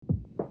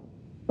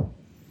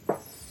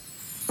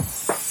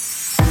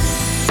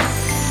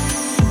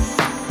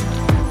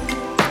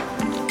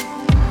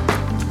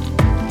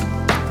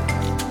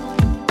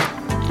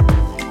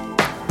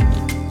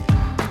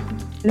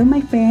Hello,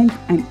 my friend.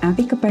 I'm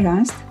Avi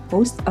Caparast,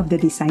 host of The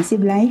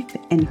Decisive Life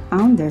and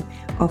founder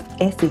of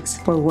Ethics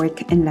for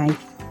Work and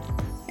Life.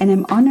 And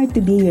I'm honored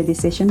to be your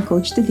decision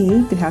coach today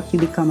to help you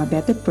become a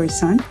better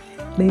person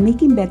by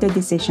making better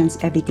decisions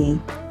every day.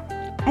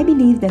 I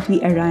believe that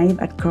we arrive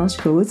at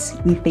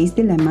crossroads, we face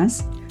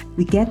dilemmas,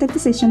 we get at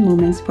decision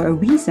moments for a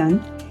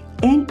reason,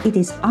 and it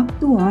is up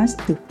to us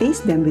to face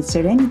them with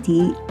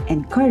serenity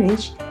and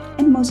courage,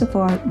 and most of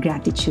all,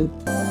 gratitude.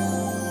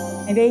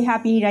 I'm very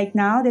happy right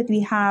now that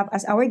we have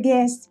as our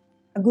guest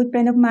a good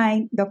friend of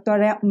mine,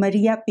 Dr.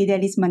 Maria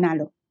Fidelis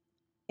Manalo.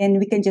 And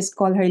we can just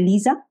call her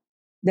Lisa.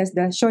 That's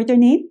the shorter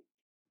name.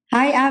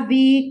 Hi,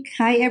 Avik.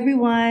 Hi,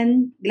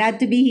 everyone. Glad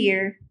to be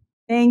here.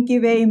 Thank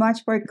you very much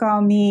for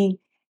coming.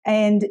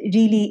 And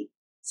really,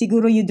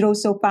 siguro you drove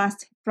so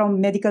fast from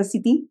Medical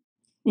City.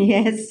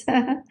 Yes.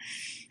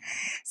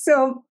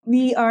 So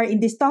we are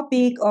in this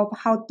topic of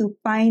how to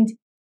find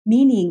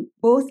meaning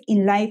both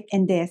in life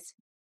and death.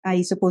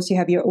 I suppose you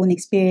have your own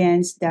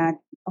experience that,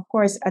 of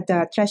course, at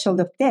the threshold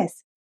of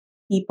death,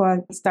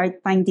 people start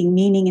finding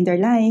meaning in their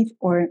life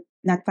or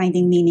not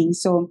finding meaning.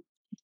 So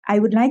I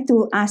would like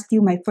to ask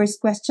you my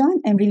first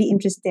question. I'm really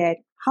interested.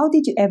 How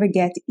did you ever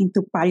get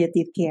into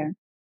palliative care?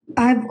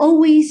 I've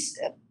always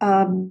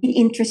been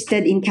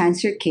interested in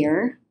cancer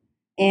care.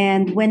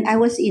 And when I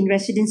was in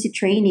residency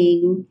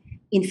training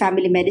in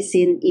family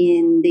medicine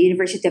in the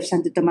University of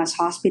Santo Tomas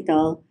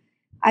Hospital,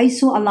 I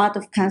saw a lot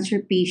of cancer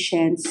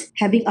patients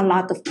having a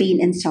lot of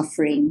pain and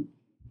suffering.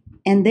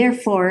 And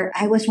therefore,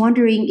 I was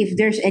wondering if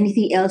there's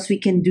anything else we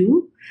can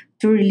do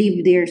to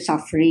relieve their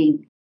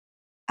suffering.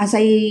 As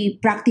I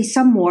practice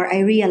some more, I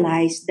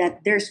realized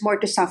that there's more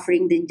to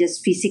suffering than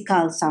just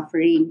physical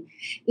suffering.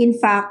 In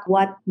fact,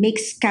 what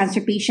makes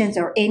cancer patients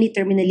or any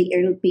terminally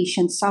ill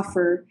patient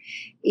suffer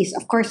is,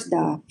 of course,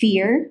 the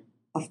fear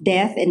of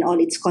death and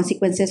all its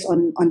consequences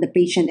on the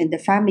patient and the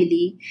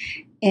family,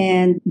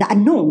 and the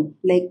unknown,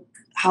 like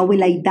how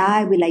will I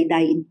die? Will I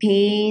die in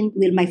pain?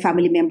 Will my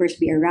family members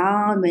be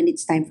around when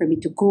it's time for me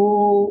to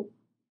go?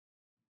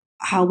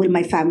 How will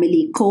my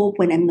family cope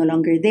when I'm no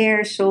longer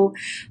there? So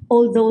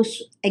all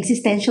those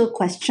existential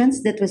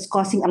questions that was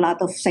causing a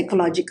lot of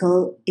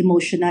psychological,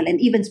 emotional, and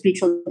even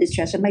spiritual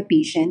distress on my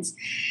patients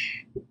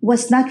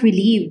was not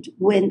relieved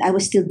when I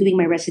was still doing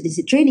my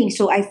residency training.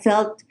 So I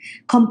felt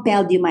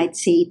compelled, you might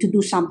say, to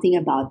do something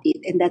about it.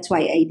 And that's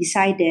why I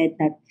decided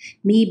that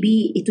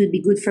maybe it would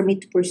be good for me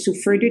to pursue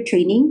further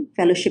training,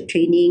 fellowship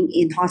training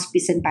in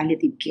hospice and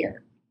palliative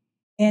care.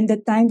 And the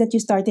time that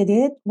you started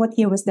it, what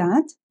year was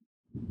that?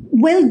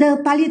 Well,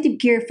 the palliative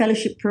care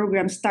fellowship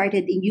program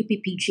started in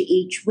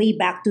UPPGH way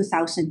back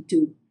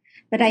 2002.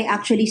 But I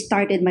actually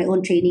started my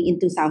own training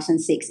in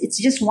 2006.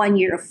 It's just 1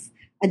 year of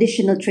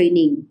additional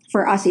training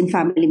for us in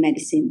family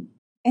medicine.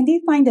 And do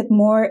you find that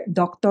more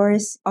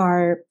doctors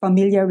are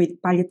familiar with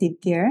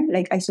palliative care?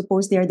 Like, I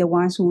suppose they're the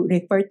ones who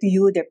refer to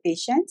you, their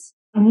patients.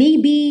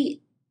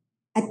 Maybe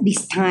at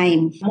this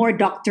time, more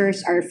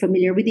doctors are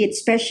familiar with it,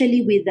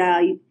 especially with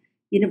the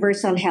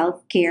universal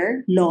health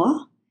care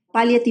law.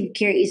 Palliative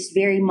care is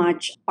very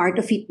much part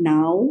of it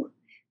now.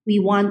 We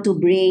want to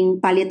bring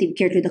palliative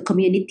care to the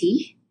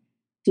community,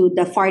 to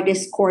the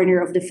farthest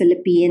corner of the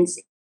Philippines,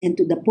 and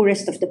to the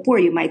poorest of the poor,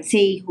 you might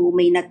say, who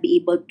may not be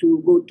able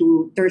to go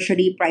to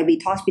tertiary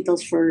private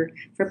hospitals for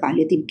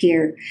palliative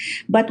care.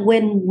 But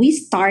when we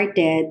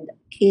started,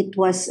 it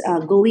was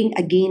going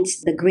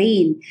against the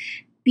grain.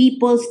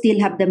 People still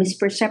have the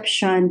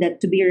misperception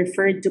that to be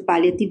referred to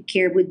palliative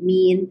care would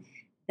mean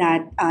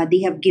that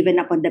they have given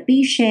up on the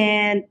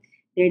patient,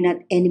 they're not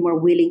anymore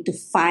willing to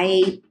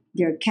fight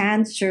their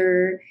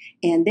cancer,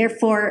 and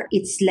therefore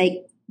it's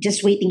like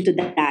just waiting to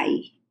die.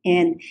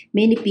 And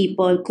many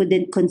people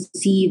couldn't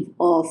conceive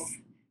of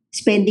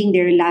spending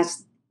their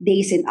last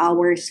days and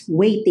hours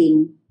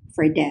waiting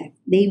for death.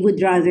 They would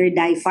rather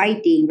die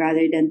fighting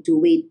rather than to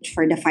wait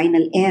for the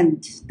final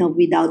end,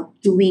 without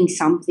doing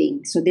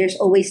something. So there's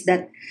always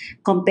that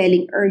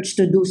compelling urge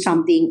to do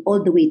something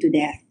all the way to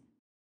death.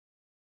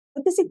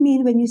 What does it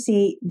mean when you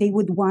say they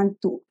would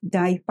want to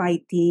die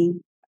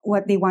fighting?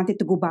 What, they wanted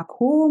to go back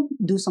home,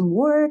 do some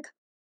work?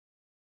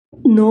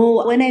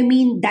 No, when I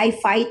mean die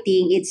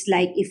fighting, it's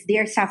like if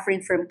they're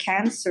suffering from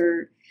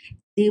cancer,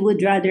 they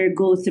would rather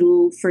go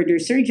through further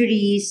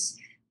surgeries.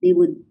 They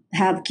would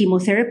have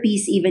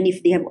chemotherapies, even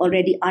if they have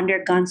already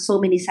undergone so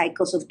many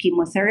cycles of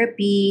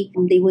chemotherapy.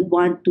 They would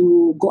want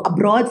to go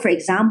abroad, for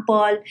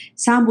example.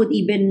 Some would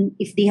even,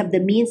 if they have the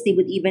means, they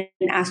would even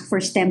ask for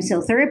stem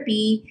cell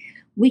therapy,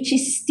 which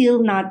is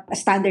still not a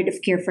standard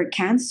of care for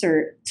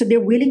cancer. So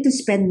they're willing to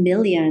spend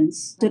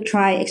millions to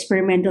try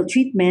experimental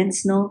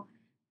treatments, no,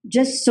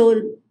 just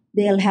so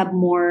they'll have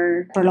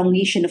more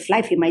prolongation of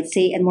life, you might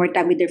say, and more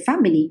time with their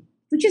family,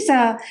 which is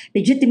a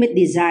legitimate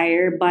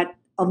desire, but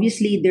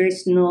obviously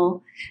there's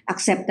no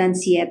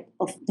acceptance yet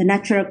of the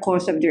natural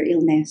cause of their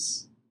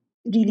illness.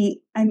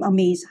 Really, I'm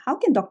amazed. How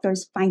can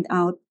doctors find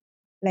out,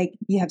 like,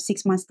 you have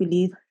 6 months to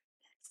live?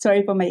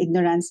 Sorry for my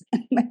ignorance.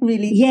 I'm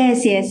really.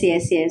 Yes, yes,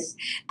 yes, yes.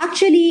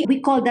 Actually, we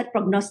call that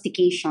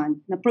prognostication.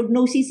 The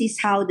prognosis is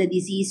how the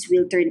disease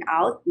will turn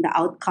out, the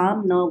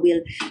outcome, no, will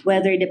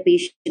whether the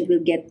patient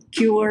will get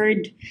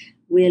cured,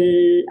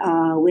 will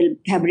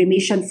have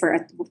remission for a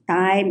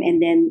time, and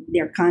then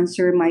their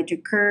cancer might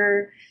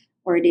occur,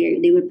 or they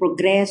will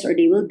progress, or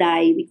they will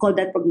die. We call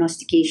that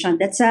prognostication.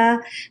 That's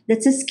a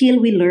skill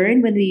we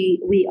learn when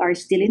we are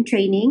still in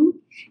training.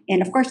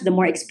 And of course, the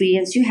more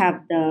experience you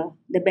have,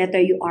 the better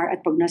you are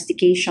at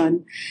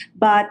prognostication.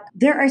 But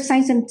there are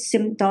signs and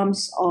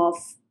symptoms of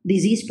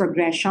disease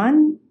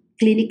progression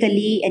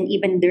clinically, and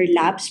even their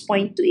labs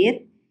point to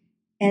it.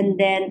 And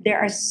then there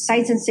are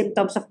signs and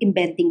symptoms of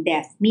impending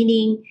death,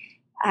 meaning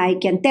I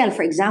can tell,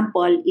 for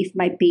example, if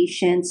my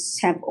patients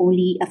have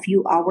only a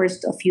few hours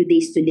to a few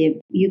days to live.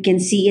 You can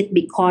see it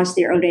because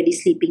they're already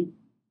sleeping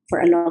for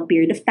a long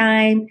period of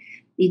time.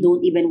 They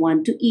don't even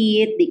want to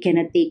eat. They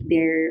cannot take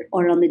their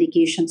oral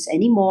medications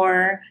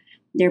anymore.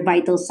 Their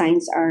vital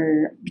signs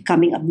are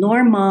becoming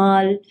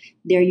abnormal.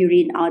 Their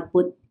urine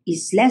output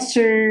is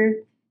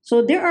lesser.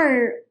 So there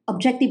are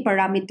objective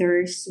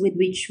parameters with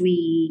which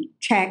we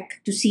check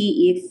to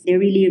see if they're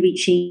really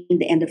reaching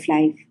the end of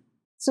life.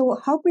 So,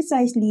 how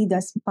precisely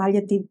does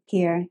palliative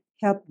care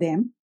help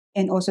them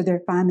and also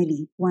their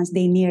family once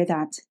they near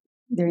that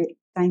their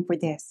time for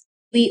death?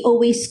 We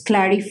always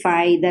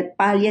clarify that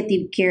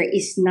palliative care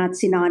is not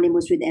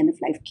synonymous with end of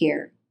life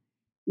care.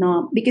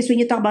 No, because when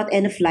you talk about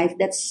end of life,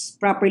 that's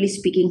properly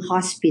speaking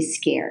hospice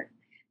care.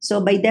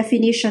 So by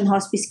definition,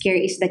 hospice care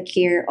is the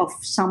care of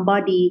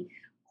somebody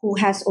who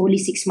has only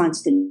 6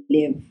 months to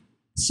live.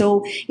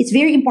 So it's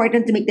very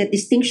important to make that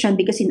distinction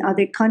because in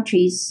other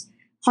countries,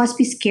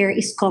 hospice care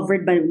is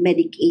covered by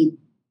Medicaid.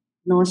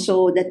 No,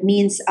 so that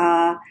means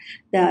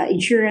the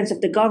insurance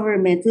of the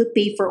government will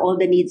pay for all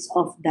the needs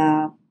of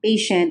the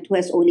patient who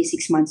has only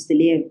 6 months to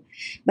live.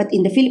 But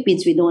in the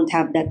Philippines, we don't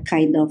have that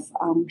kind of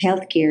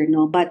healthcare.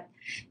 No, but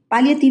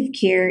palliative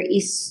care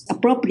is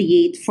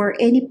appropriate for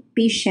any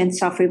patient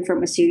suffering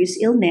from a serious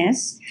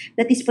illness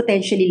that is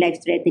potentially life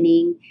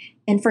threatening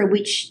and for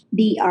which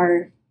they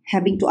are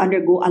having to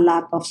undergo a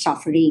lot of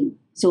suffering.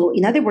 So,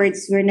 in other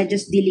words, we're not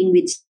just dealing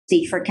with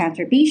stage 4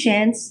 cancer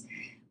patients.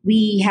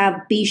 We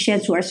have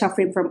patients who are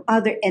suffering from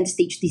other end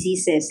stage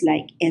diseases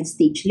like end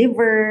stage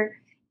liver,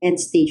 end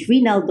stage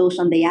renal, those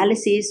on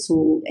dialysis,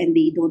 and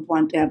they don't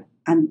want to have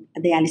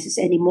dialysis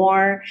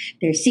anymore.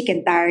 They're sick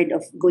and tired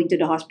of going to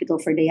the hospital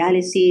for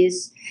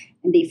dialysis,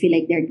 and they feel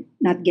like they're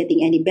not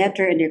getting any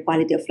better, and their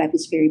quality of life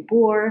is very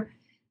poor.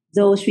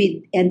 Those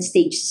with end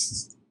stage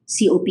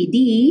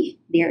COPD,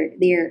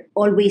 they're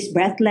always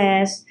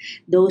breathless.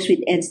 Those with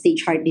end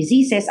stage heart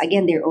diseases,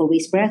 again, they're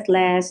always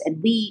breathless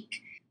and weak.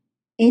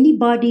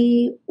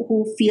 Anybody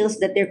who feels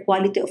that their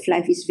quality of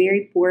life is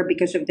very poor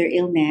because of their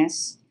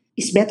illness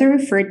is better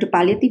referred to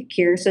palliative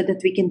care so that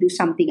we can do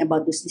something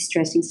about those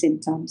distressing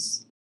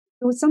symptoms.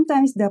 So,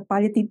 sometimes the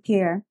palliative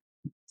care,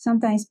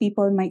 sometimes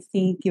people might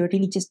think you're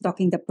really just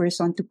talking the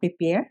person to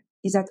prepare.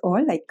 Is that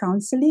all? Like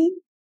counseling?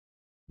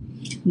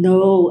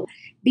 No,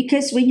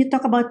 because when you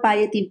talk about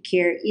palliative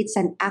care, it's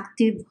an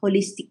active,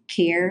 holistic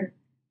care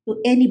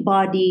to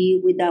anybody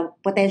with a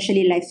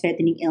potentially life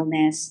threatening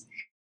illness.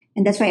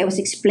 And that's why I was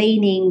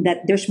explaining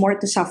that there's more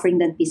to suffering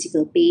than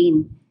physical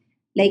pain.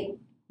 Like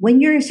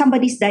when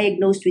somebody's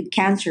diagnosed with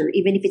cancer,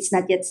 even if it's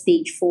not yet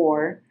stage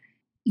 4,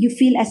 you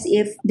feel as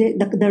if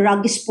the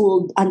rug is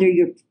pulled under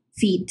your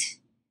feet,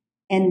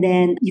 and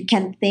then you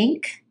can't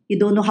think, you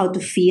don't know how to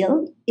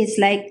feel. It's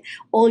like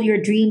all your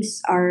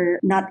dreams are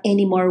not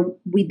anymore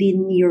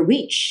within your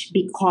reach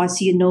because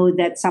you know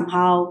that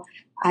somehow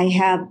I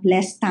have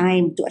less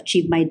time to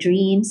achieve my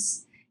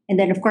dreams. And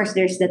then, of course,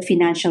 there's that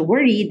financial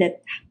worry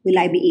that will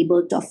I be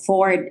able to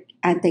afford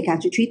anti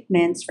cancer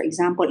treatments, for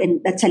example? And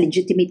that's a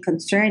legitimate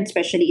concern,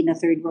 especially in a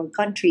third world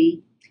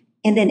country.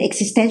 And then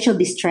existential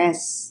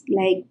distress,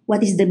 like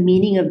what is the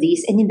meaning of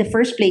this? And in the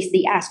first place,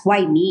 they ask,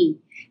 why me?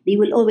 They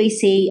will always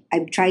say,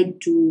 I've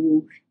tried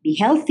to be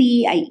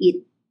healthy, I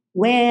eat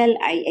well,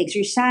 I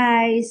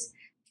exercise,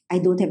 I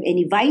don't have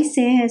any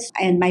vices,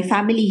 and my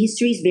family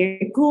history is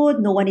very good.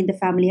 No one in the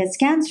family has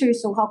cancer,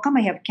 so how come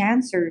I have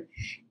cancer?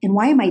 And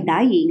why am I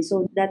dying?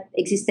 So that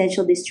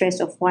existential distress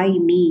of why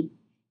me?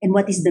 And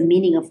what is the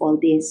meaning of all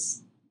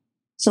this?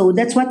 So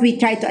that's what we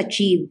try to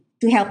achieve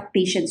to help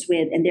patients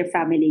with and their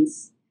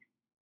families.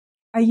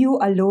 Are you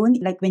alone?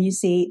 Like when you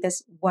say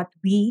that's what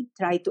we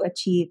try to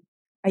achieve,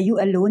 are you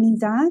alone in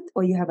that?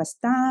 Or you have a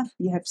staff,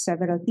 you have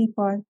several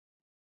people?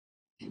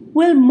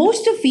 Well,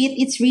 most of it,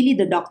 it's really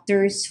the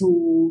doctors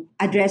who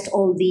address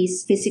all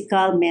these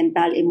physical,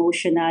 mental,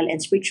 emotional,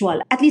 and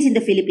spiritual, at least in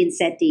the Philippine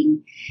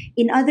setting.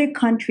 In other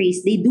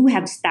countries, they do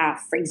have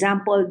staff. For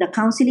example, the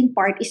counseling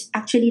part is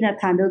actually not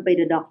handled by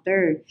the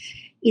doctor,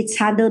 it's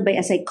handled by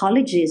a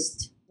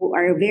psychologist who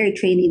are very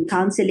trained in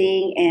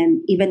counseling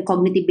and even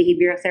cognitive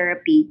behavioral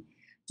therapy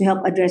to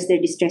help address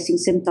their distressing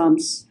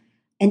symptoms.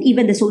 And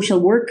even the social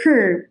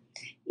worker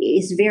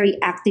is very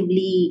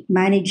actively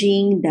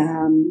managing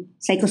the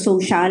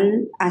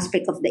psychosocial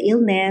aspect of the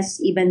illness,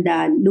 even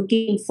the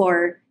looking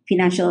for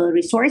financial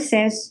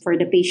resources for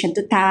the patient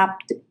to tap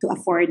to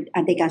afford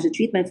anti-cancer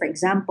treatment, for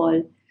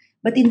example.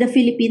 But in the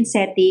Philippine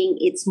setting,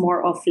 it's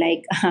more of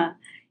like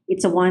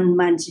it's a one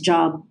man's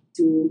job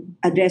to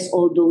address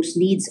all those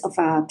needs of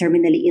a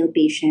terminally ill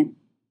patient.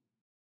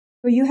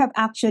 So you have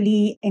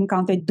actually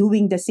encountered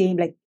doing the same,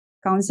 like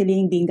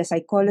counseling, being the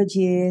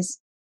psychologist.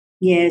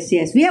 Yes,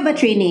 yes. We have a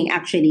training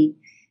actually.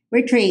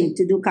 We're trained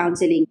to do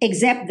counseling,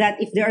 except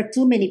that if there are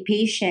too many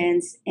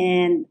patients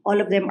and all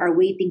of them are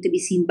waiting to be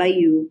seen by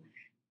you,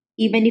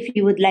 even if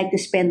you would like to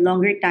spend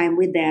longer time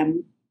with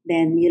them,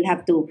 then you'll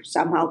have to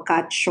somehow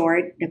cut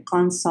short the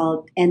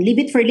consult and leave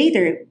it for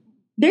later.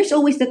 There's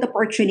always that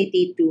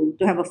opportunity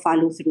to have a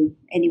follow through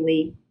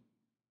anyway,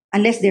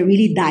 unless they're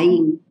really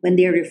dying when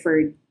they're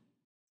referred.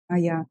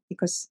 Yeah,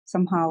 because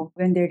somehow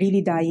when they're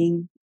really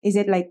dying, is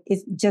it like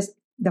it's just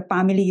the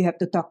family you have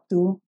to talk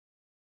to?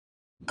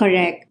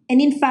 Correct.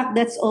 And in fact,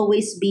 that's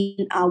always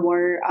been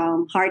our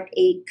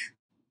heartache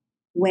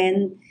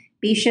when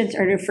patients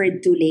are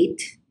referred too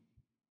late.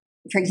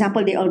 For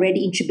example, they're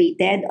already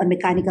intubated on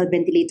mechanical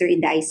ventilator in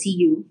the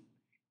ICU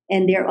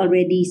and they're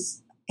already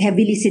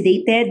heavily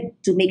sedated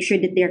to make sure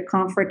that they're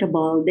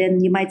comfortable.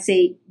 Then you might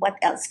say, what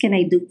else can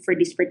I do for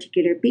this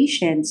particular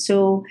patient?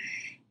 So,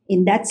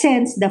 in that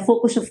sense, the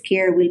focus of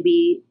care will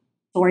be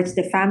towards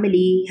the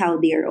family, how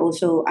they are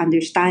also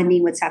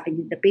understanding what's happening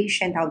with the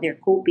patient, how they're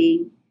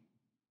coping.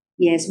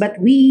 Yes, but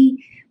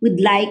we would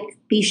like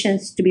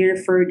patients to be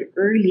referred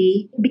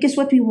early because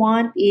what we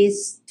want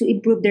is to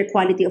improve their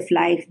quality of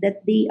life,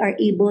 that they are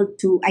able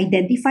to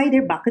identify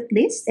their bucket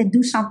list and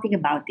do something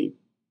about it.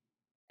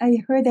 I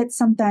heard that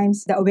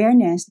sometimes the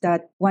awareness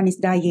that one is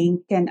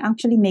dying can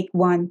actually make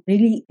one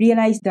really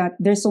realize that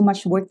there's so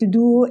much work to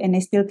do and I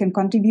still can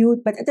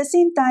contribute. But at the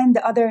same time,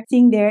 the other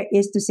thing there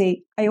is to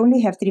say, I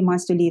only have 3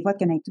 months to live. What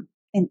can I do?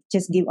 And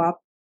just give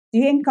up. Do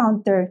you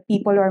encounter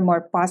people who are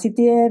more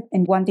positive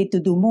and wanted to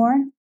do more?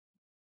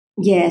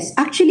 Yes,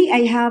 actually,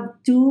 I have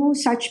two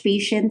such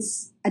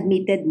patients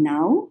admitted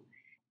now.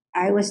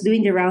 I was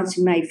doing the rounds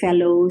with my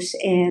fellows,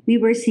 and we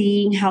were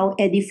seeing how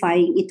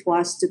edifying it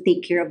was to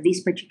take care of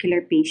these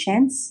particular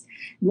patients.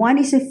 One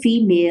is a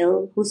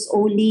female who's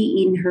only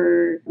in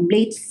her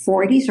late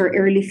 40s or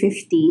early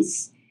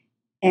 50s,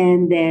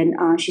 and then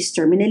she's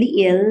terminally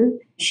ill.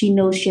 She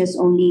knows she has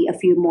only a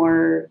few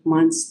more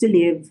months to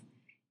live.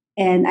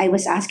 And I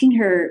was asking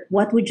her,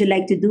 what would you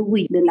like to do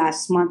with the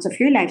last months of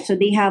your life? So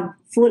they have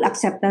full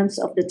acceptance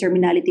of the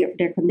terminality of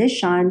their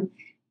condition.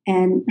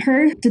 And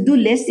her to do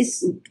list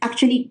is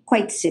actually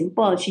quite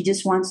simple. She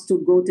just wants to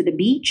go to the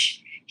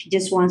beach. She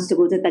just wants to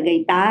go to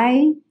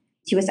Tagaytay.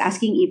 She was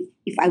asking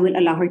if I will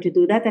allow her to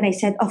do that. And I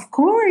said, of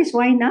course,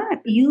 why not?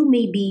 You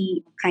may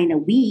be kind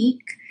of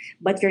weak,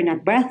 but you're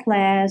not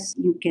breathless.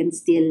 You can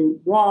still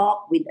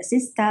walk with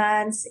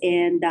assistance.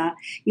 And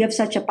you have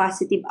such a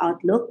positive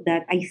outlook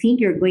that I think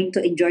you're going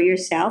to enjoy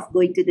yourself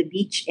going to the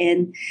beach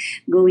and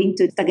going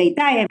to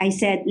Tagaytay. And I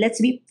said, let's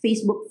be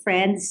Facebook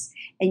friends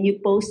and you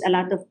post a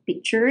lot of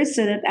pictures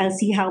so that I'll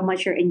see how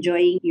much you're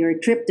enjoying your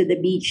trip to the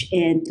beach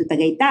and to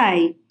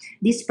Tagaytay.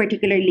 This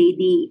particular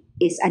lady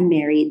is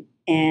unmarried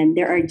and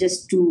there are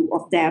just two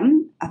of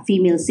them, a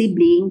female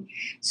sibling.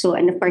 So,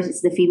 and of course,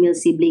 it's the female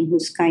sibling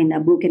who's kind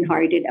of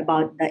brokenhearted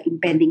about the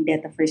impending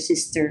death of her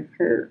sister,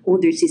 her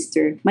older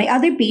sister. My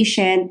other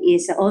patient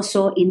is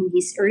also in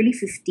his early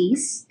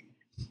 50s,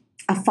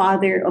 a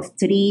father of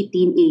three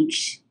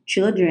teenage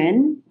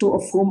children, two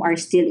of whom are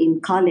still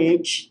in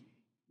college.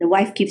 The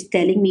wife keeps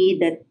telling me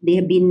that they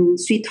have been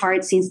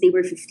sweethearts since they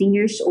were 15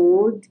 years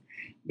old.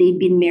 They've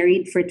been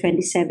married for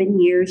 27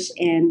 years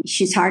and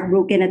she's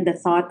heartbroken at the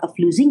thought of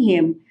losing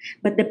him.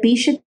 But the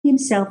patient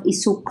himself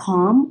is so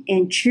calm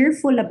and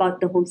cheerful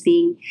about the whole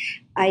thing.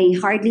 I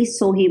hardly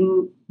saw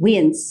him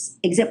wince,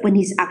 except when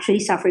he's actually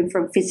suffering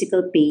from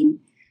physical pain.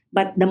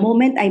 But the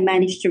moment I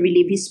managed to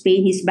relieve his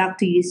pain, he's back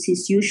to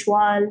his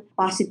usual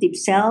positive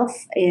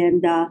self.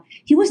 And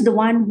he was the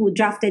one who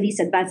drafted his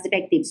advance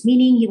directives,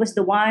 meaning he was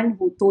the one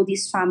who told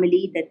his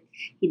family that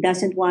he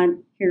doesn't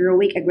want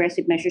heroic,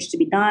 aggressive measures to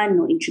be done,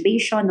 no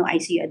intubation, no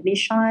ICU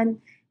admission,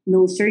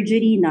 no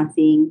surgery,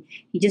 nothing.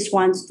 He just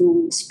wants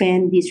to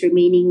spend his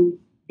remaining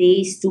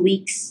days, 2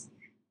 weeks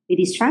with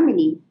his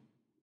family.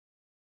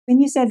 When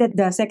you said that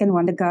the second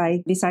one, the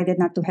guy decided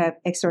not to have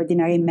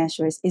extraordinary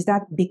measures, is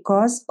that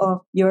because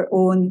of your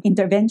own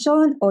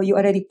intervention or you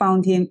already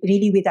found him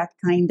really with that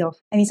kind of,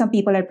 I mean, some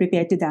people are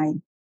prepared to die.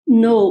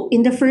 No,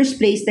 in the first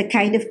place, the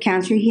kind of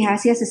cancer he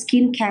has a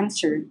skin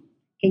cancer.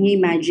 Can you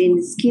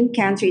imagine? Skin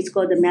cancer is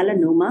called a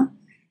melanoma.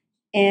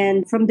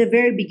 And from the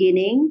very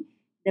beginning,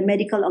 the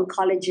medical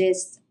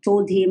oncologist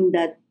told him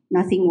that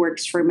nothing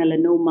works for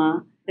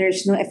melanoma.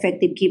 There's no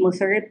effective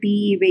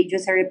chemotherapy.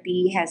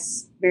 Radiotherapy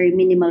has very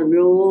minimal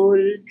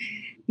role.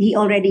 He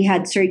already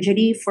had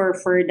surgery for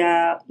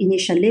the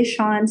initial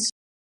lesions.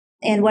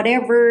 And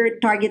whatever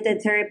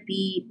targeted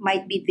therapy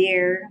might be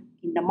there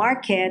in the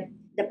market,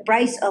 the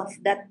price of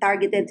that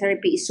targeted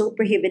therapy is so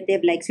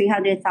prohibitive, like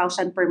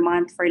 300,000 per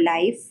month for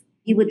life.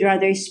 He would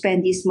rather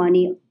spend his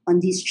money on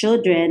these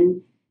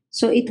children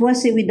So it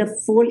was with a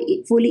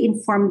fully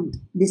informed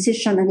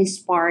decision on his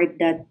part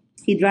that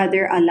he'd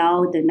rather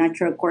allow the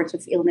natural course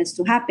of illness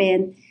to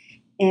happen.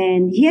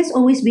 And he has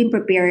always been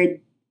prepared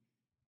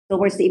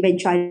towards the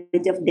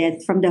eventuality of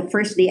death from the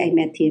first day I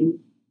met him.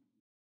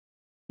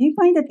 Do you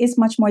find that it's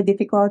much more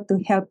difficult to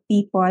help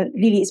people?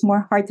 Really, it's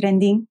more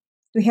heartrending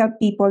to help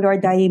people who are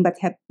dying but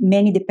have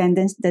many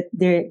dependents that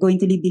they're going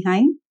to leave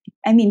behind?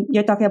 I mean,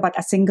 you're talking about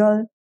a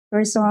single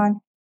person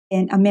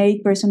and a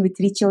married person with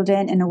 3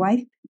 children and a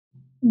wife.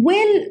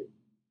 Well,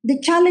 the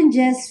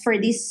challenges for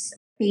these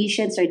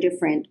patients are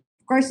different.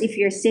 Of course, if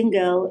you're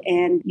single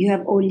and you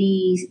have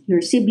only your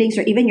siblings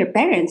or even your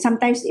parents,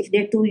 sometimes if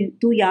they're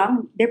too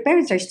young, their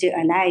parents are still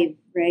alive,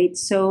 right?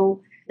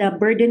 So the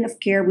burden of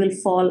care will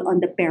fall on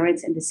the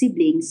parents and the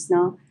siblings.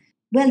 No,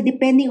 well,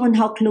 depending on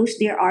how close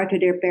they are to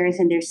their parents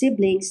and their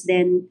siblings,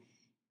 then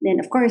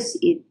of course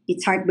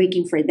it's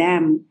heartbreaking for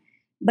them.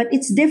 But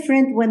it's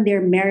different when they're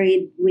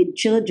married with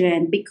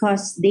children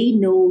because they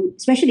know,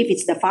 especially if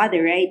it's the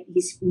father, right?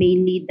 He's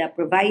mainly the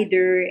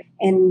provider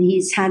and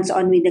he's hands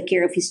on with the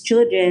care of his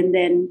children.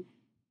 Then,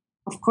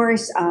 of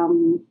course,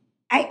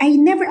 I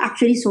never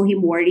actually saw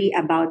him worry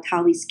about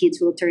how his kids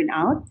will turn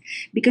out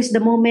because the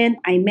moment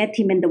I met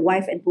him and the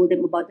wife and told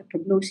them about the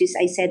prognosis,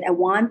 I said, I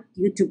want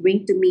you to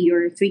bring to me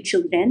your 3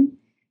 children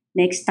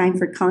next time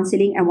for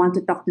counseling. I want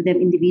to talk to them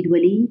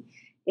individually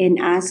and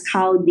ask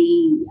how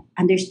they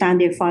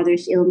understand their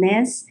father's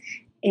illness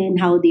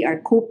and how they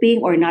are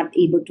coping or not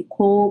able to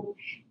cope,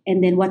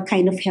 and then what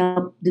kind of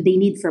help do they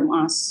need from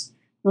us.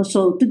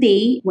 So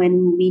today,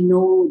 when we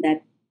know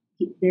that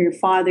their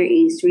father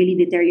is really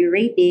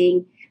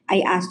deteriorating,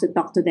 I asked to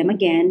talk to them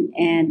again,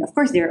 and of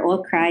course, they're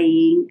all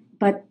crying.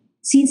 But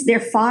since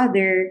their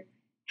father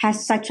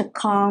has such a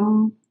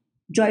calm,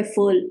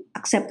 joyful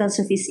acceptance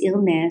of his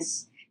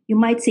illness, you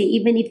might say,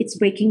 even if it's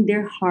breaking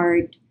their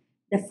heart,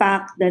 the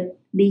fact that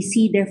they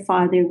see their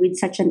father with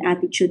such an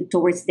attitude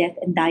towards death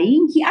and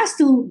dying, he asked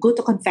to go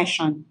to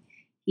confession.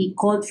 He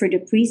called for the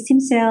priest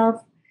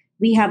himself.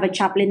 We have a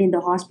chaplain in the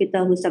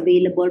hospital who's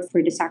available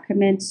for the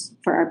sacraments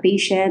for our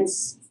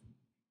patients.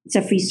 It's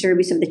a free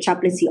service of the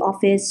chaplaincy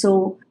office.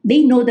 So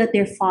they know that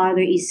their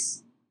father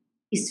is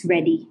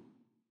ready.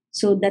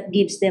 So that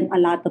gives them a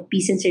lot of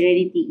peace and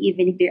serenity,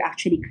 even if they're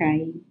actually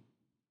crying.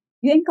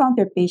 You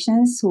encounter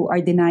patients who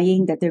are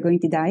denying that they're going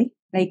to die.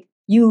 Like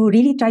you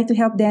really try to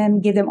help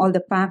them, give them all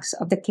the facts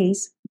of the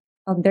case,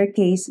 of their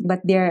case, but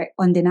they're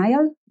on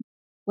denial.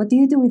 What do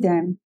you do with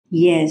them?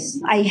 Yes,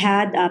 I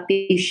had a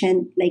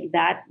patient like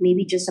that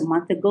maybe just a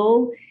month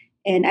ago,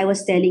 and I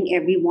was telling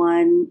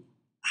everyone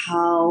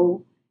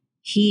how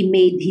he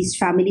made his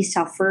family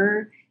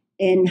suffer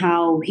and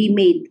how he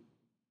made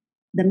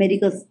the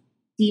medical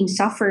team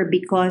suffer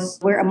because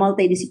we're a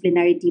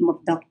multidisciplinary team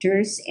of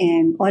doctors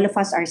and all of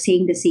us are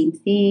saying the same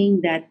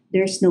thing that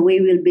there's no way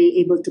we'll be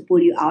able to pull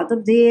you out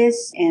of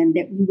this and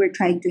that we were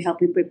trying to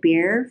help him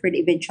prepare for the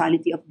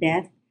eventuality of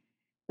death,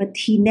 but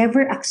he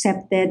never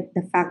accepted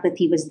the fact that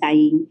he was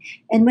dying.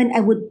 And when I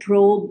would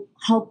probe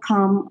how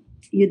come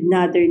you'd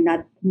rather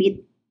not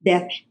meet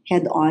death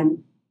head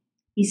on,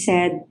 he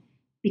said,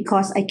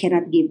 because I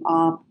cannot give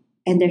up.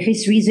 And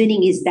his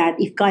reasoning is that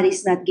if God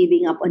is not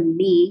giving up on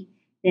me,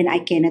 then I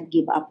cannot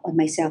give up on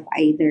myself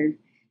either.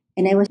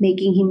 And I was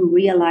making him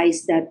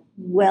realize that,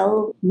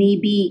 well,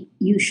 maybe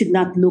you should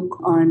not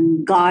look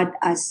on God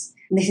as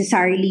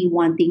necessarily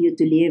wanting you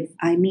to live.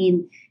 I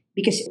mean,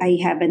 because I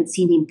haven't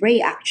seen him pray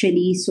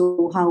actually,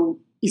 so how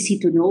is he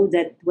to know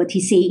that what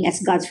he's saying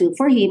as God's will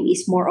for him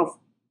is more of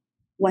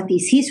what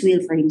is his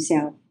will for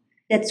himself?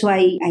 That's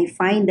why I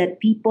find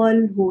that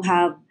people who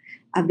have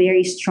a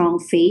very strong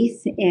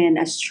faith and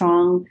a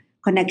strong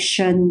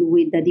connection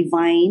with the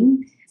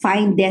divine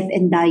find death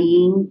and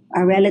dying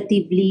a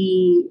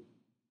relatively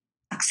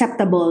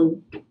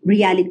acceptable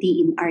reality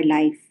in our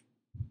life.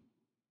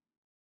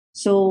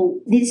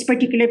 So this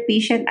particular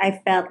patient, I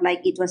felt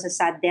like it was a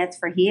sad death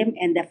for him,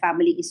 and the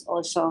family is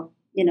also,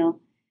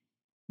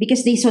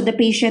 because they saw the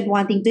patient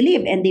wanting to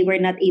live, and they were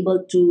not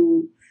able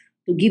to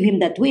give him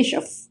that wish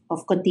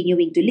of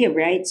continuing to live,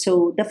 right?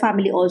 So the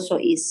family also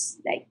is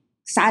like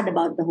sad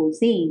about the whole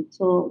thing.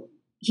 So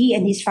he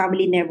and his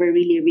family never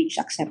really reached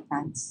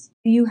acceptance.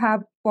 Do you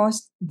have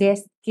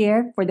post-death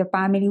care for the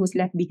family who's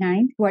left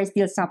behind who are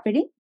still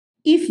suffering?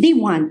 If they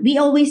want, we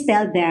always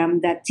tell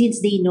them that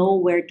since they know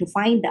where to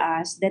find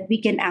us, that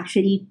we can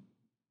actually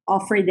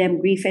offer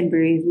them grief and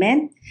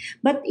bereavement.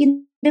 But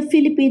in the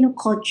Filipino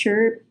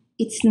culture,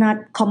 it's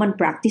not common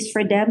practice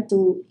for them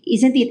to,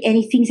 isn't it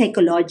anything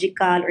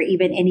psychological or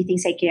even anything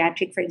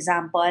psychiatric, for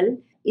example?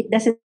 It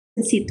doesn't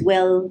sit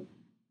well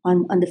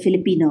on the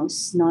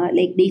Filipinos. No,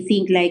 like they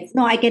think like,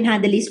 no, I can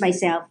handle this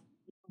myself.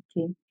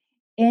 Okay.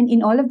 And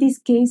in all of these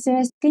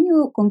cases, can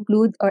you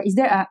conclude, or is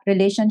there a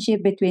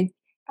relationship between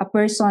a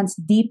person's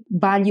deep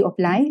value of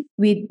life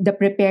with the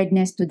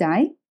preparedness to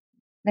die?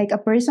 Like a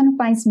person who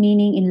finds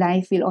meaning in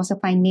life will also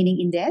find meaning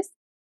in death?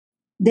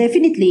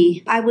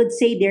 Definitely, I would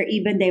say they're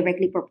even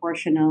directly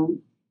proportional.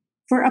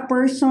 For a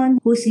person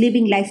who's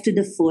living life to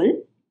the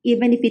full,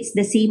 even if it's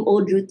the same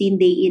old routine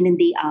day in and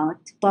day out,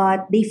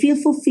 but they feel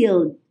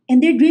fulfilled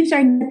And their dreams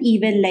are not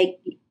even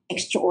like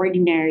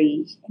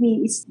extraordinary. I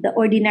mean, it's the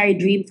ordinary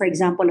dream, for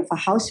example, of a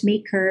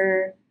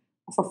housemaker,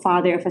 of a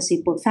father of a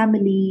simple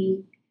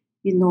family,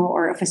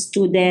 or of a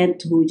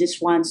student who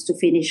just wants to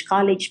finish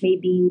college,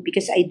 maybe,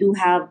 because I do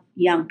have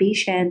young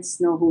patients,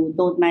 who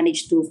don't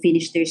manage to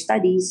finish their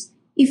studies.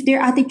 If their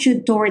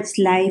attitude towards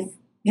life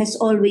has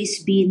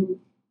always been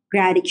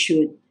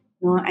gratitude,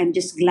 I'm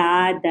just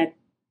glad that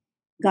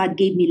God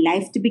gave me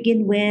life to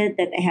begin with,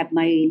 that I have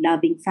my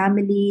loving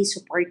family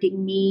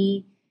supporting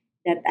me,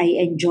 that I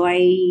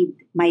enjoyed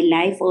my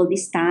life all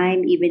this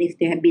time, even if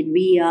there have been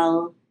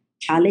real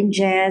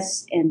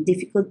challenges and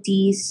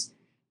difficulties.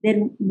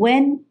 Then,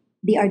 when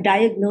they are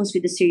diagnosed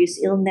with a serious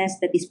illness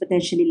that is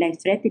potentially life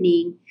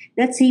threatening,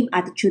 that same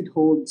attitude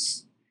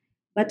holds.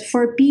 But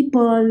for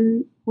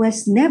people who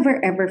has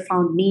never ever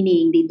found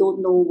meaning, they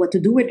don't know what to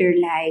do with their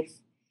life.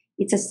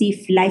 It's as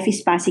if life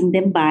is passing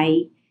them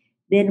by.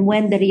 Then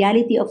when the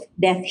reality of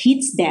death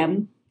hits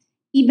them,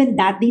 even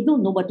that they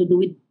don't know what to do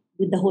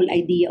with the whole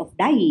idea of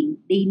dying.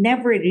 They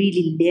never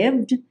really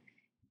lived.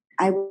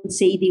 I would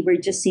say they were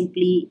just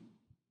simply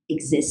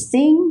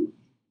existing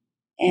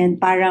and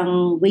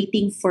parang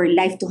waiting for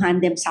life to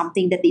hand them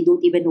something that they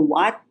don't even know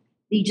what.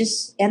 They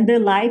just end their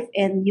life,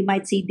 and you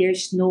might say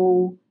there's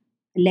no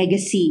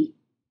legacy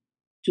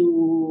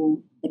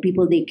to the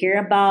people they care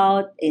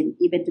about and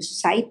even to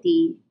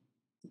society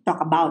to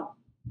talk about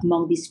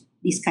among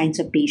these kinds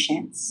of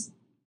patients.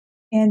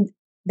 And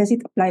does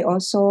it apply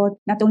also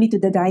not only to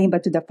the dying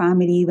but to the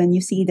family when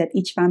you see that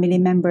each family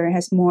member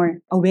has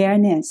more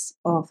awareness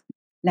of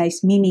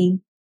life's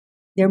meaning,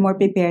 they're more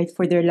prepared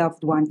for their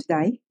loved one to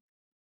die?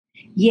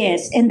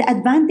 Yes, and the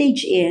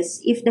advantage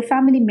is if the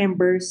family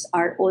members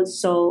are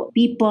also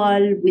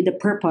people with a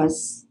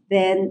purpose,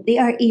 then they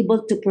are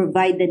able to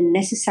provide the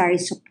necessary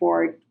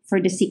support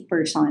for the sick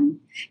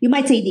person. You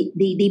might say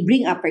they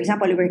bring up, for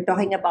example, we we're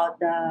talking about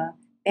the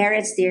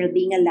parents there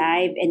being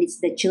alive and it's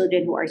the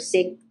children who are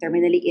sick,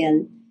 terminally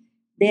ill,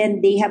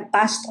 then they have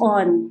passed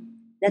on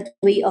that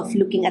way of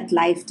looking at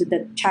life to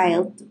the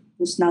child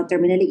who's now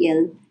terminally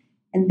ill.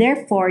 And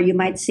therefore, you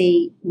might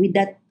say, with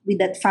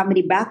that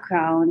family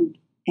background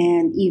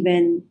and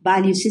even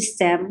value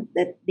system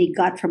that they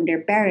got from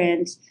their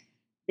parents,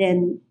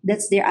 then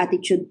that's their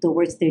attitude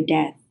towards their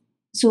death.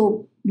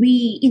 So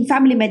we in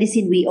family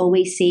medicine we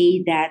always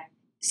say that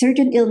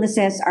certain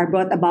illnesses are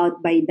brought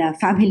about by the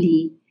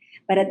family,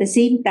 but at the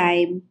same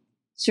time,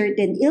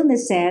 certain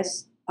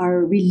illnesses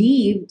are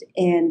relieved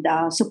and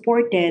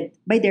supported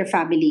by their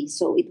family.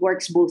 So it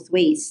works both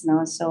ways.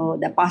 No? So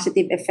the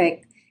positive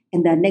effect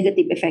and the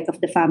negative effect of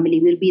the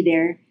family will be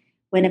there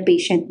when a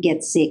patient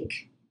gets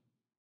sick.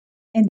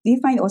 And do you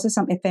find also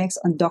some effects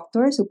on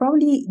doctors who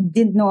probably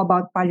didn't know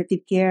about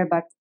palliative care,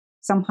 but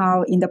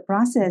somehow in the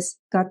process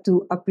got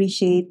to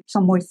appreciate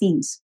some more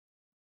things?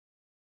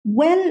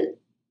 Well,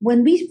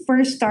 when we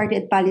first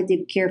started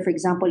palliative care, for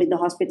example, in the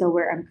hospital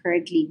where I'm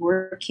currently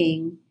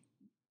working,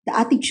 the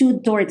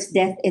attitude towards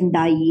death and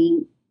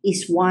dying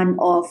is one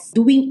of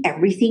doing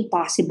everything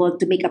possible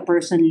to make a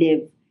person live.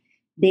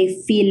 They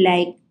feel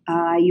like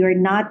you're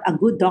not a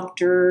good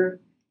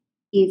doctor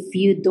if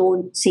you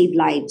don't save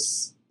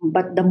lives.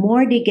 But the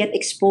more they get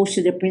exposed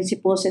to the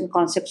principles and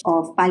concepts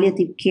of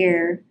palliative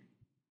care,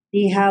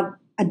 they have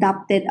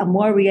adopted a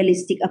more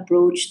realistic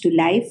approach to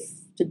life,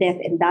 to death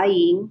and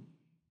dying.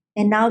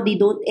 And now they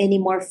don't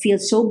anymore feel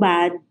so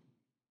bad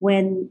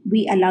when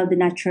we allow the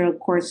natural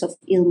course of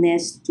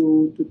illness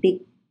to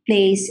take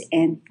place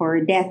and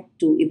for death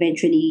to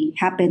eventually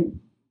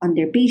happen on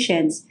their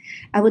patients.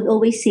 I would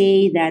always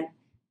say that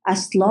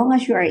as long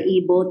as you are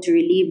able to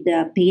relieve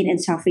the pain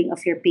and suffering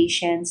of your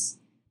patients,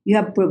 you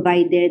have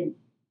provided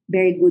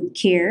very good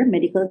care,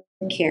 medical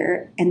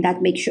care, and that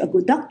makes you a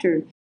good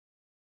doctor.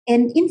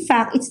 And in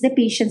fact, it's the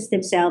patients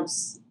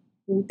themselves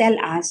who tell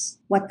us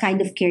what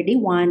kind of care they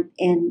want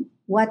and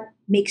what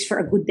makes for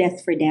a good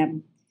death for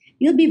them.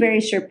 You'll be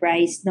very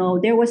surprised. No,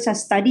 there was a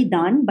study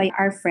done by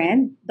our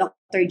friend,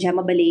 Dr.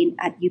 Gemma Balain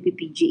at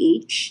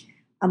UPPGH,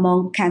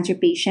 among cancer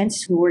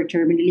patients who were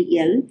terminally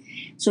ill.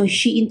 So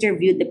she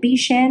interviewed the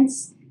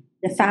patients,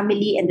 the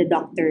family, and the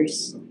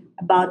doctors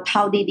about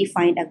how they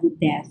define a good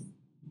death.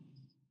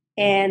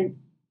 And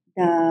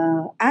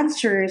the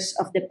answers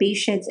of the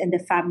patients and the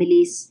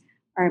families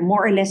are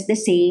more or less the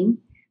same,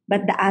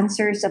 but the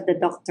answers of the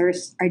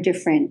doctors are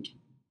different.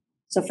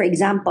 So, for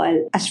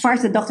example, as far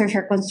as the doctors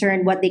are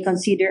concerned, what they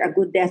consider a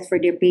good death for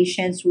their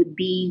patients would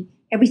be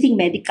everything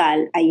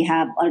medical. I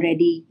have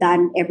already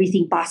done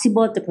everything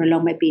possible to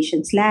prolong my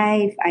patient's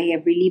life. I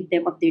have relieved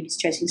them of their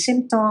distressing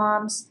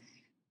symptoms.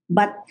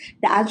 But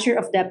the answer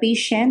of the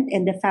patient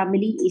and the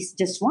family is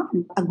just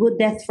one. A good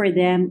death for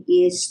them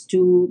is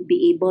to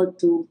be able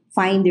to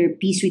find their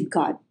peace with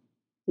God,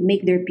 to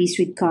make their peace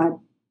with God.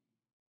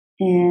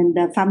 And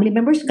the family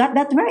members got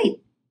that right.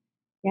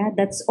 Yeah,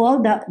 that's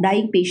all the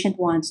dying patient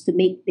wants, to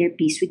make their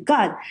peace with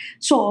God.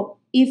 So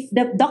if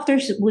the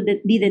doctors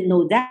didn't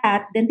know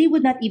that, then they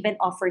would not even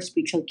offer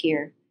spiritual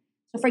care.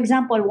 So for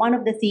example, one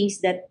of the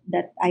things that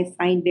I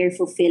find very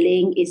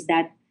fulfilling is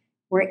that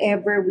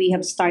wherever we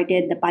have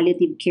started the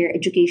palliative care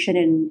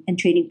education and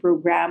training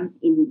program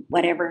in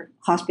whatever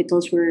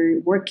hospitals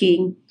we're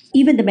working,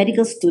 even the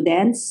medical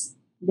students,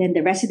 then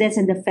the residents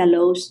and the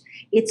fellows,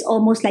 it's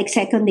almost like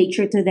second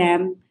nature to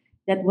them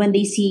that when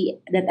they see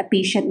that a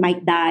patient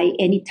might die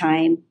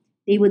anytime,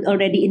 they would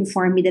already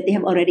inform me that they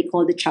have already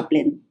called the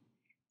chaplain.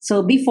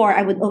 So before,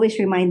 I would always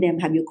remind them,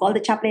 have you called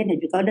the chaplain? Have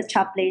you called the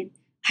chaplain?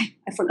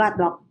 I forgot,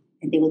 doc.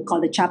 And they will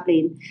call the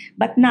chaplain.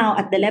 But now,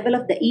 at the level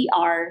of the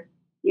ER,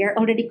 we are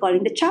already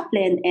calling the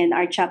chaplain, and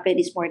our chaplain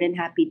is more than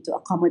happy to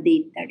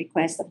accommodate the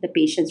request of the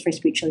patients for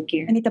spiritual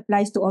care. And it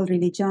applies to all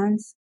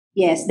religions.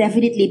 Yes,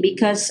 definitely,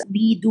 because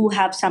we do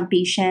have some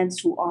patients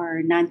who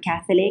are non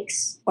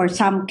Catholics or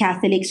some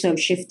Catholics who have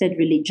shifted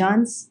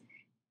religions.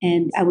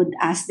 And I would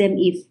ask them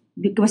if,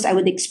 because I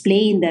would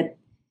explain that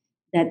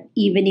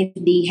even if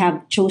they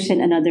have chosen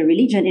another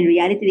religion, in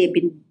reality they've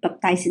been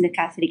baptized in the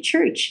Catholic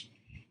Church,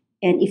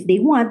 and if they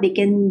want, they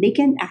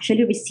can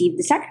actually receive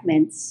the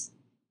sacraments.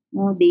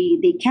 No,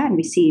 they can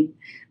receive,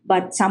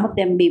 but some of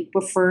them may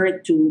prefer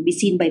to be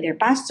seen by their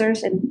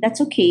pastors, and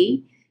that's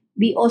okay.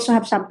 We also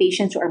have some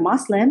patients who are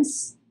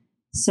Muslims,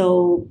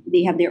 so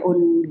they have their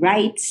own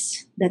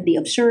rites that they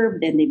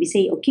observe. Then they will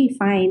say, okay,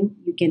 fine,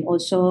 you can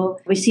also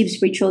receive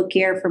spiritual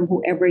care from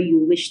whoever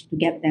you wish to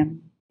get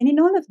them. And in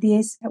all of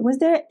this, was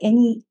there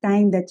any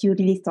time that you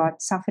really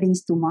thought suffering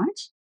is too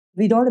much?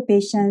 With all the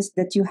patients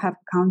that you have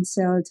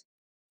counseled,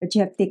 that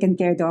you have taken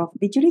care of,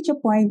 did you reach a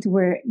point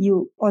where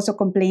you also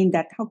complained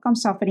that how come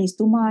suffering is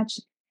too much?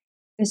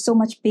 There's so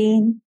much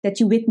pain that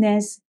you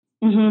witness.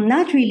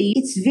 Not really.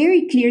 It's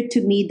very clear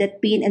to me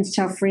that pain and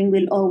suffering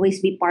will always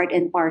be part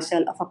and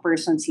parcel of a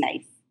person's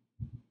life.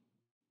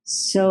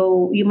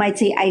 So you might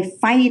say, I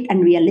find it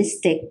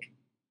unrealistic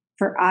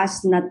for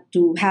us not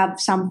to have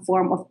some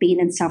form of pain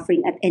and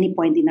suffering at any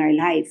point in our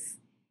life.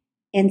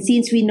 And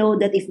since we know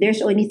that if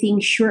there's anything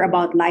sure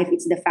about life,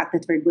 it's the fact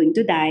that we're going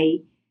to die,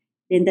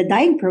 then the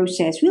dying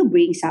process will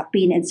bring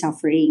pain and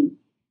suffering.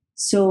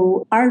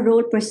 So our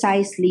role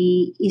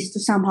precisely is to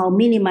somehow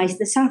minimize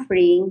the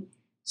suffering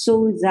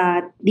so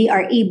that they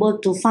are able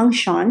to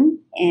function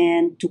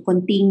and to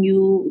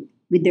continue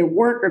with their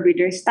work or with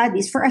their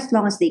studies for as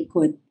long as they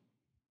could,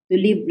 to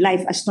live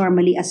life as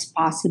normally as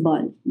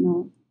possible,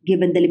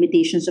 given the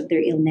limitations of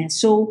their illness.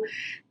 So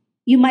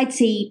you might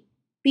say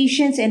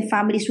patients and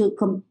families will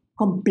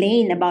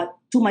complain about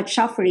too much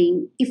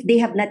suffering if they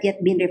have not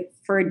yet been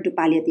referred to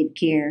palliative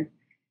care.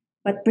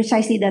 But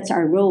precisely that's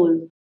our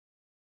role.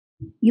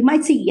 You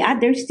might say, yeah,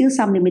 there's still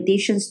some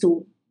limitations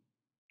to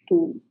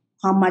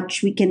how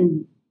much we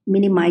can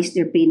minimize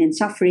their pain and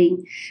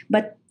suffering.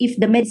 But if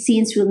the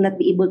medicines will not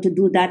be able to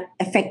do that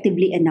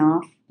effectively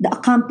enough, the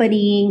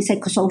accompanying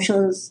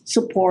psychosocial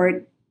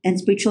support and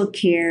spiritual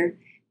care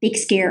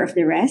takes care of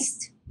the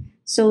rest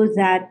so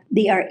that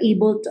they are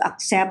able to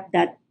accept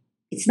that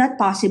it's not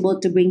possible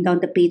to bring down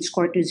the pain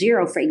score to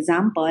zero, for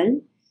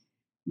example,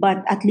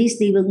 but at least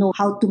they will know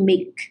how to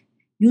make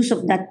use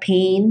of that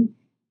pain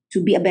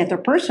to be a better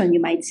person,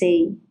 you might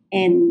say,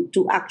 and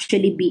to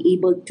actually be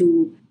able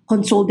to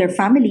console their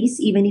families,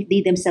 even if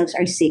they themselves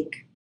are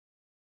sick.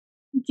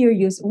 I'm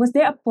curious, was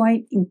there a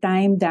point in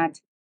time that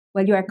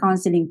while you are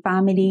counseling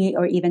family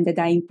or even the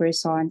dying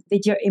person,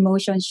 did your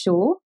emotions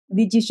show?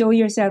 Did you show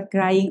yourself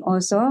crying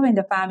also when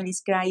the family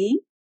is crying?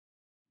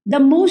 The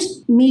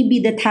most maybe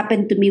that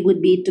happened to me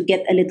would be to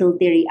get a little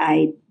teary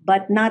eyed,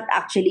 but not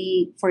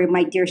actually for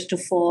my tears to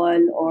fall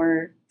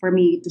or for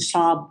me to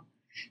sob.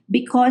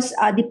 Because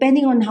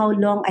depending on how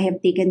long I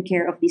have taken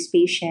care of this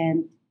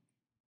patient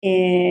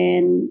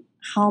and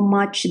how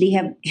much they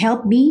have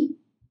helped me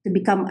to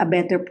become a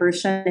better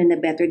person and a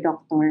better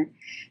doctor,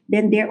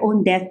 then their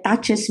own death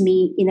touches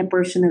me in a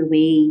personal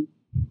way.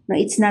 No,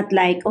 it's not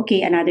like,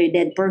 okay, another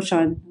dead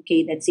person,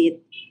 okay, that's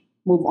it,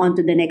 move on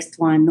to the next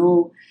one.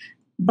 No.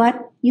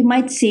 But you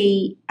might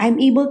say, I'm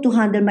able to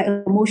handle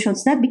my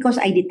emotions not because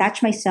I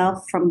detach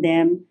myself from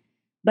them,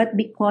 but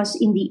because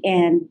in the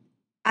end,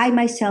 I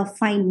myself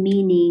find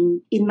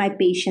meaning in my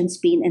patient's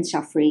pain and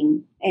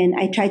suffering. And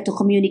I try to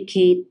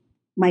communicate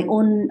my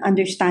own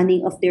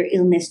understanding of their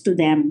illness to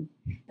them.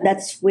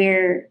 That's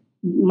where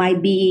my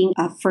being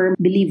a firm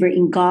believer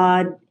in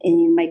God and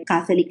in my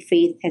Catholic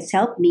faith has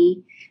helped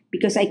me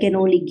because I can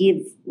only give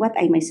what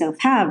I myself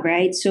have,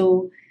 right?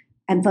 So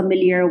I'm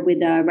familiar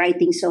with the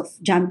writings of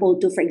John Paul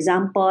II, for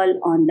example,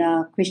 on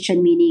the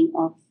Christian meaning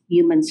of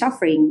human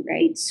suffering,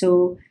 right?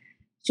 So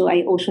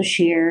I also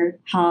share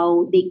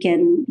how they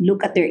can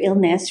look at their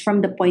illness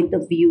from the point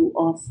of view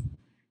of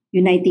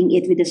uniting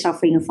it with the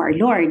suffering of our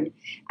Lord.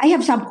 I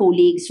have some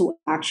colleagues who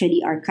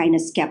actually are kind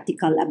of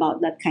skeptical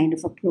about that kind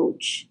of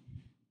approach.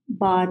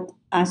 But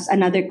as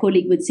another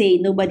colleague would say,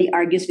 nobody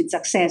argues with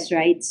success,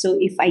 right? So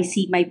if I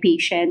see my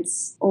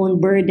patient's own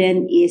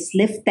burden is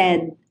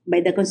lifted by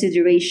the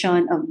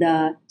consideration of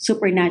the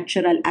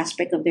supernatural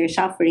aspect of their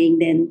suffering,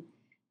 then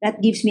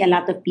that gives me a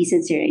lot of peace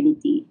and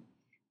serenity.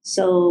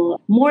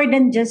 So more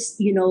than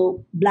just,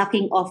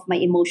 blocking off my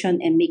emotion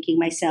and making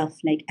myself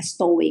like a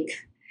stoic,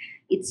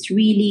 it's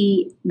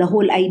really the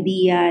whole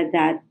idea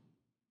that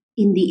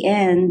in the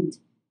end,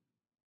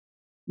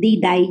 they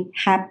die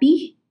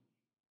happy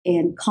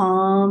and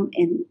calm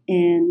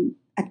and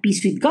at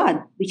peace with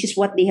God, which is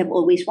what they have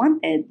always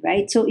wanted,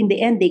 right? So in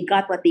the end, they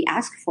got what they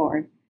asked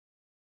for.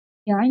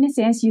 Yeah, in a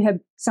sense, you have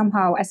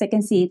somehow, as I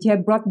can see it, you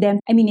have brought them.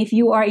 I mean, if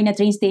you are in a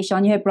train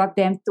station, you have brought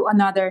them to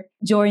another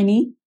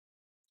journey.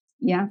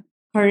 Yeah,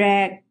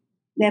 Correct.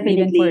 even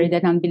for Definitely. the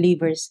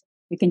non-believers,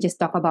 we can just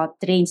talk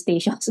about train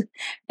stations.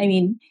 I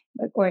mean,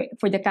 or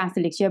for the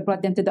Catholics, you have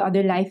brought them to the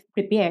other life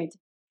prepared.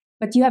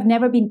 But you have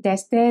never been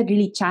tested,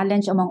 really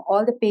challenged among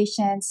all the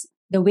patients.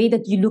 The way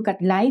that you look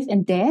at life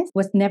and death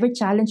was never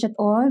challenged at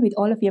all with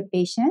all of your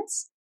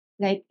patients.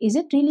 Like, is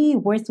it really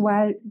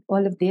worthwhile,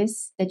 all of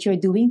this that you're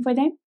doing for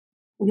them?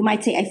 You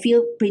might say I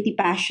feel pretty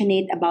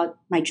passionate about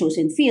my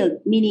chosen field,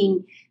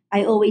 meaning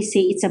I always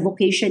say it's a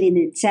vocation in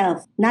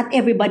itself. Not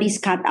everybody's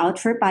cut out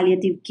for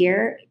palliative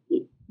care.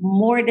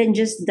 More than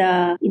just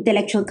the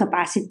intellectual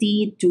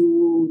capacity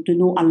to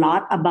know a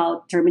lot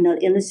about terminal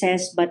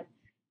illnesses, but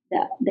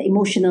the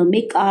emotional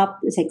makeup,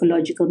 the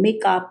psychological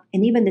makeup,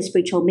 and even the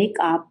spiritual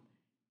makeup,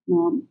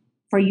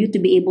 for you to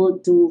be able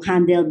to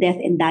handle death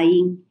and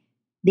dying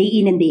day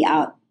in and day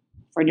out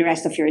for the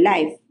rest of your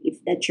life, if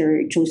that's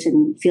your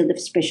chosen field of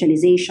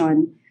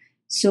specialization.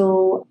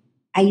 So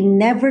I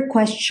never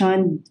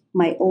questioned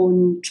my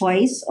own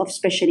choice of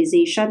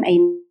specialization. I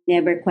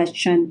never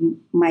questioned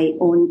my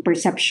own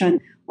perception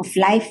of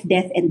life,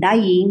 death, and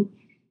dying,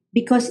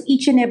 because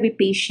each and every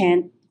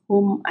patient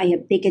whom I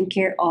have taken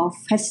care of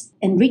has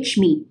enriched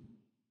me.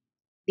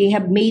 They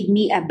have made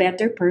me a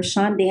better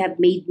person. They have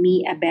made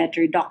me a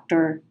better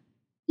doctor.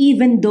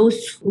 Even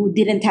those who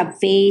didn't have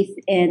faith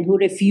and who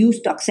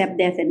refused to accept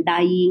death and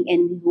dying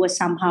and who was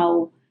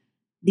somehow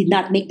did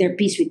not make their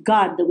peace with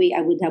God the way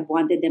I would have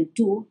wanted them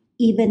to,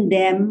 even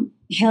them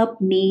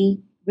helped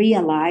me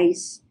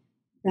realize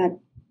that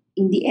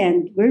in the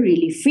end, we're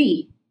really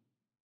free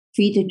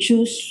to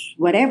choose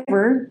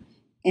whatever.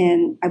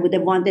 And I would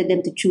have wanted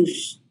them to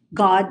choose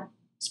God,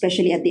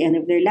 especially at the end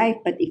of their life.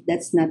 But if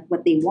that's not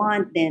what they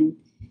want, then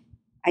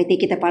I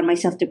take it upon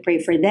myself to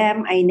pray for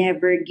them. I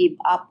never give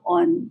up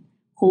on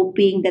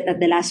hoping that at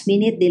the last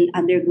minute they'll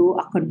undergo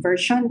a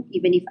conversion,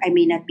 even if I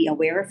may not be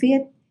aware of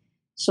it.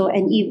 So,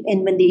 and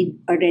when they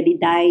already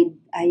died,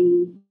 I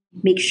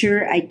make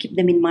sure I keep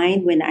them in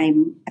mind when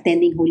I'm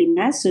attending Holy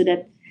Mass so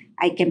that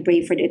I can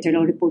pray for the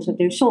eternal repose of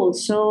their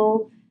souls.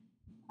 So,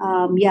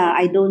 yeah,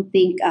 I don't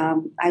think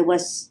I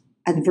was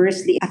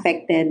adversely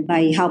affected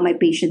by how my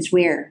patients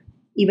were,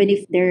 even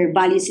if their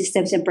value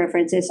systems and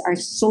preferences are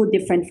so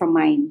different from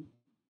mine.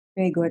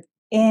 Very good.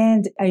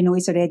 And I know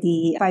it's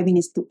already 5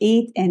 minutes to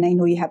 8, and I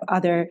know you have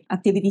other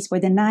activities for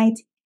the night.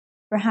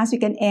 Perhaps we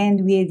can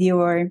end with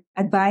your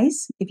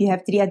advice, if you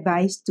have three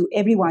advice to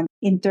everyone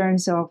in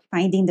terms of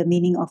finding the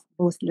meaning of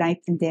both life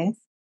and death.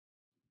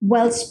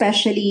 Well,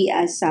 especially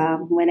as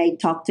when I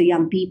talk to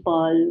young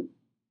people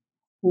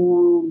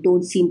who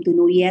don't seem to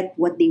know yet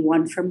what they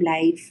want from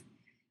life,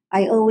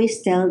 I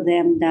always tell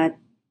them that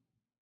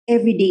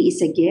every day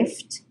is a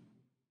gift.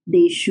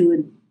 They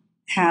should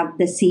have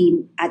the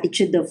same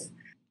attitude of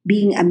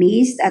being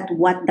amazed at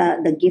what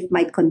the gift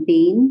might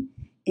contain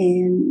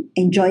and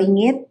enjoying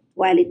it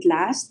while it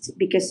lasts,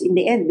 because in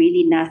the end,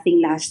 really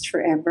nothing lasts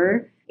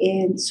forever.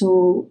 And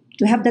so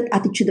to have that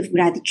attitude of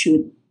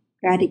gratitude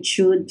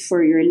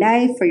for your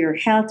life, for your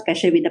health,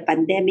 especially with the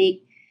pandemic,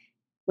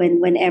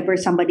 whenever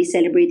somebody's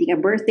celebrating a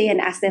birthday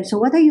and ask them, so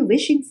what are you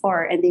wishing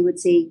for? And they would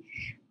say,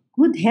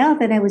 good health.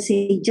 And I would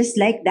say, just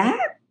like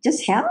that,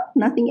 just health,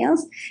 nothing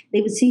else.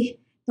 They would say,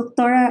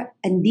 Doctora,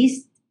 and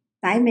this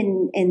time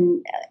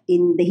in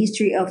the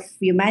history of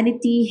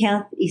humanity,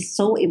 health is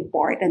so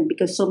important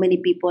because so many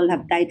people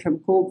have died from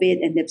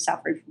COVID and they've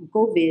suffered from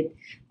COVID.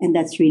 And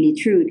that's really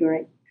true,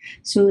 right?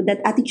 So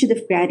that attitude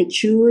of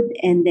gratitude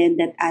and then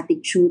that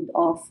attitude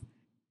of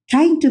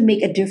trying to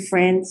make a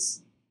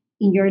difference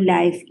in your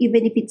life,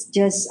 even if it's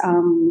just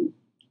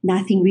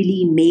nothing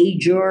really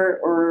major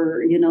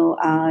or,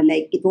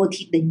 like it won't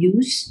hit the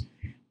news.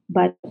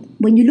 But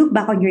when you look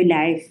back on your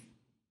life,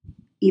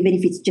 even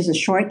if it's just a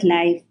short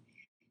life,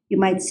 you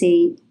might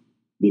say,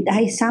 did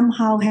I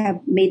somehow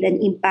have made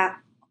an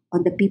impact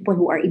on the people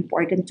who are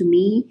important to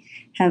me?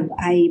 Have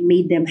I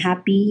made them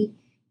happy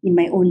in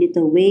my own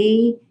little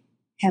way?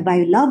 Have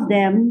I loved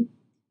them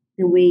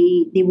the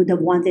way they would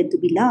have wanted to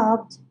be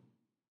loved?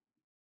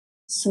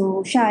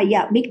 So, siya,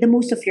 yeah, make the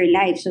most of your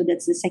life. So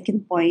that's the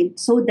second point.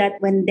 So that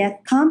when death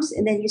comes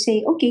and then you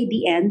say, okay,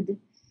 the end,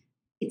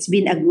 it's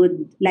been a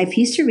good life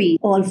history.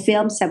 All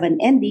films have an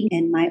ending,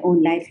 and my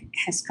own life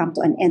has come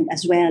to an end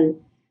as well.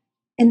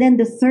 And then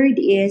the third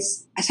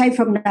is, aside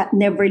from not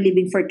never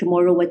living for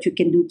tomorrow, what you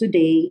can do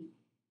today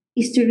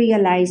is to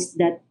realize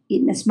that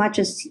in as much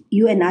as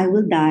you and I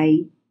will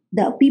die,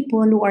 the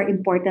people who are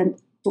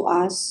important to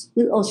us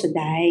will also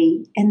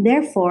die. And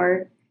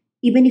therefore,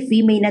 even if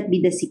we may not be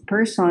the sick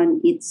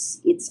person, it's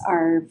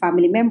our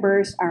family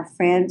members, our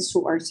friends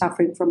who are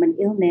suffering from an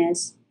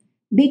illness.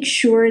 Make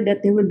sure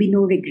that there will be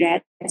no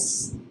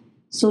regrets,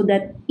 so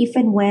that if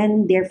and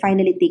when they're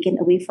finally taken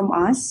away from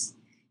us,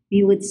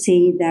 we would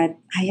say that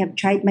I have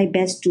tried my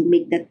best to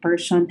make that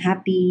person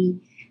happy.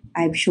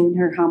 I've shown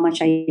her how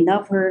much I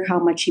love her, how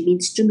much she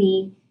means to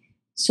me,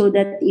 so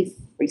that if,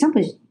 for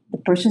example, the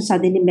person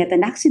suddenly met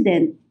an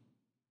accident,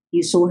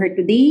 you saw her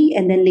today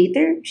and then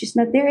later she's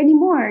not there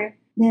anymore,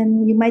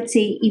 then you might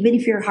say, even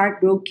if you're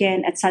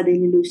heartbroken at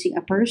suddenly losing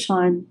a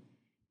person,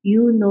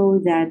 you know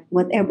that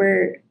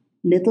whatever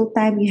little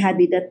time you had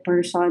with that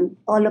person,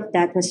 all of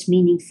that was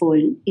meaningful.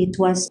 It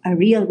was a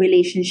real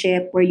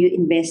relationship where you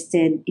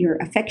invested your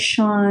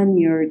affection,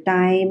 your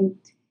time,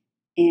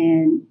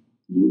 and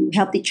you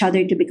helped each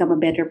other to become a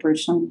better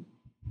person.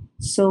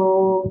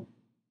 So,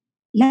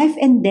 life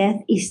and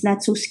death is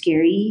not so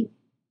scary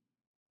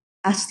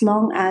as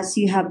long as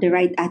you have the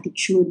right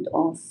attitude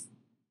of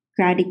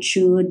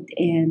gratitude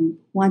and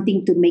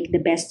wanting to make the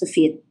best of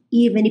it,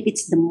 even if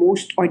it's the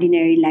most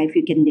ordinary life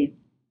you can live.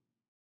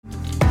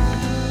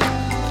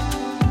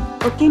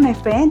 Okay, my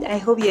friend, I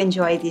hope you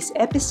enjoyed this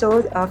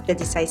episode of The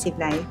Decisive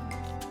Life.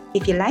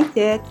 If you liked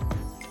it,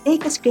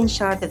 take a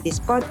screenshot of this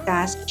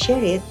podcast,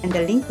 share it, and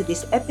the link to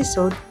this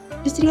episode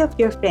to three of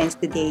your friends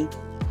today.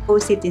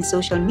 Post it in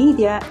social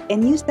media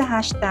and use the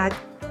hashtag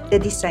The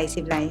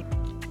Decisive Life.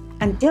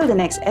 Until the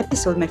next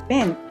episode, my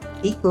friend,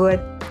 be good.